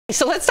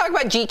So let's talk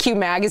about GQ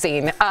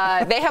magazine.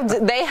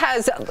 They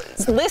has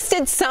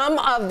listed some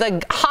of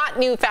the hot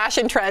new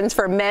fashion trends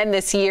for men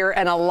this year,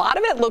 and a lot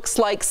of it looks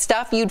like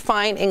stuff you'd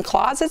find in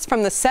closets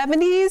from the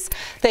 70s.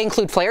 They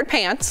include flared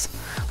pants,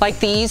 like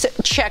these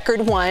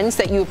checkered ones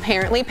that you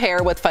apparently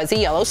pair with fuzzy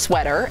yellow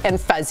sweater and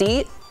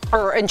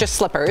and just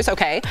slippers,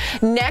 okay?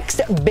 Next,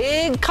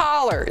 big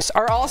collars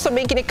are also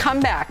making a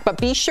comeback, but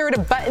be sure to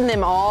button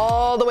them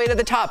all the way to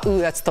the top. Ooh,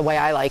 that's the way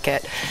I like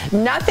it.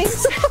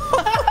 Nothing's...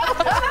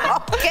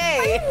 Okay.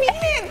 I didn't mean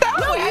it that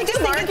way. I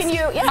just think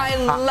I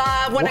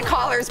love when a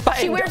collar's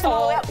buttoned. She wears them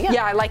all the way up.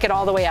 Yeah, I like it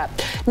all the way up.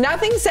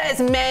 Nothing says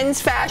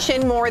men's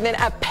fashion more than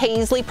a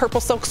paisley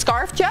purple silk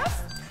scarf,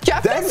 Jeff.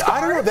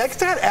 I don't know. That's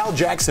got Al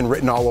Jackson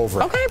written all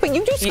over it. Okay, but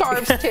you do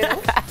scarves too.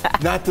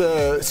 Not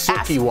the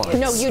silky ones.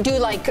 No, you do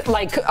like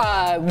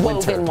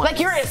woven ones. Like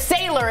you're a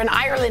sailor in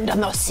Ireland on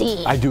the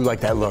sea. I do like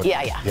that look.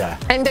 Yeah.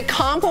 And to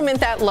complement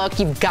that look,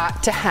 you've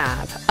got to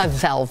have a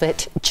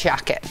velvet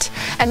jacket.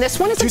 And this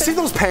one is. Do you see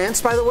those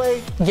pants, by the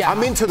way? Yeah.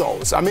 I'm into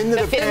those. I'm into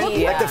like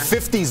the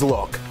 50s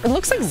look. It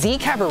looks like Z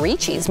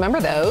Cavariccis. Remember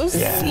those?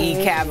 Yeah.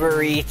 Z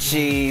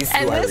Cavariccis.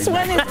 And this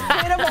one is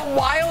a bit of a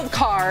wild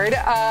card.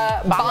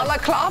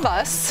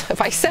 Balaclavas,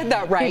 if I said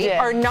that right,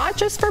 are not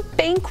just for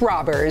bank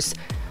robbers.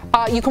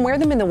 You can wear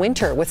them in the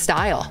winter with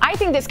style. I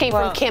think this came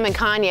from Kim and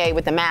Kanye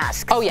with the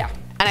masks. Oh, yeah.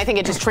 And I think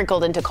it just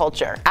trickled into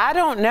culture. I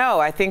don't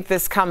know. I think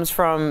this comes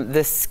from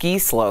the ski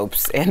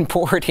slopes and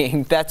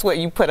boarding. That's what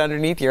you put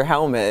underneath your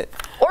helmet.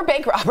 Or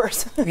bank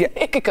robbers. Yeah.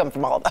 It could come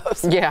from all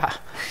those. Yeah.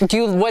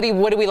 What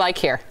do we like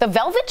here? The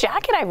velvet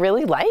jacket I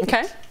really like.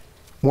 Okay.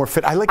 More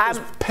fit. I like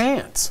those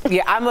pants.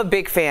 Yeah, I'm a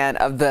big fan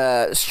of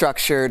the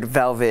structured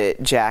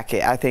velvet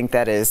jacket. I think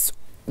that is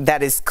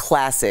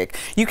classic.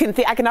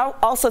 I can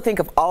also think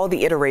of all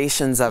the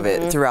iterations of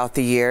it throughout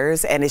the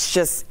years, and it's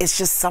just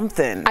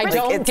something. I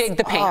don't dig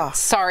the pants.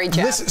 Sorry,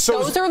 Jeff.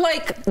 Those are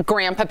like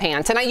grandpa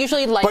pants, and I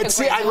usually like. But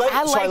see, I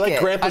like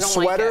grandpa's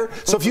sweater.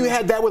 So if you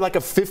had that with like a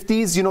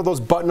 50s, you know, those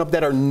button-up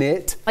that are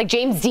knit, like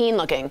James Dean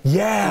looking.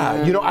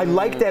 Yeah, you know, I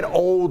like that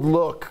old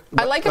look.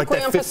 I like a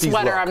grandpa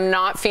sweater. I'm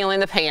not feeling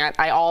the pant.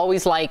 I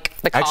always like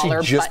the collar. I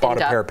actually just bought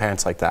a pair of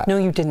pants like that. No,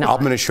 you did not. I'm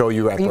going to show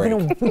you at break.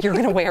 You're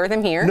going to wear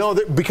them here? No,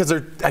 because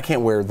I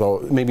can't wear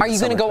those. Maybe. Are you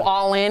going to go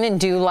all in and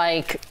do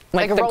like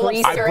a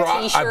greaser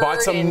t-shirt I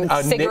bought some and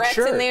cigarettes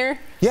in there?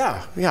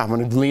 Yeah. I'm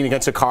going to lean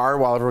against a car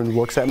while everyone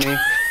looks at me.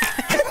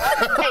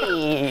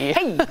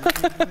 Hey.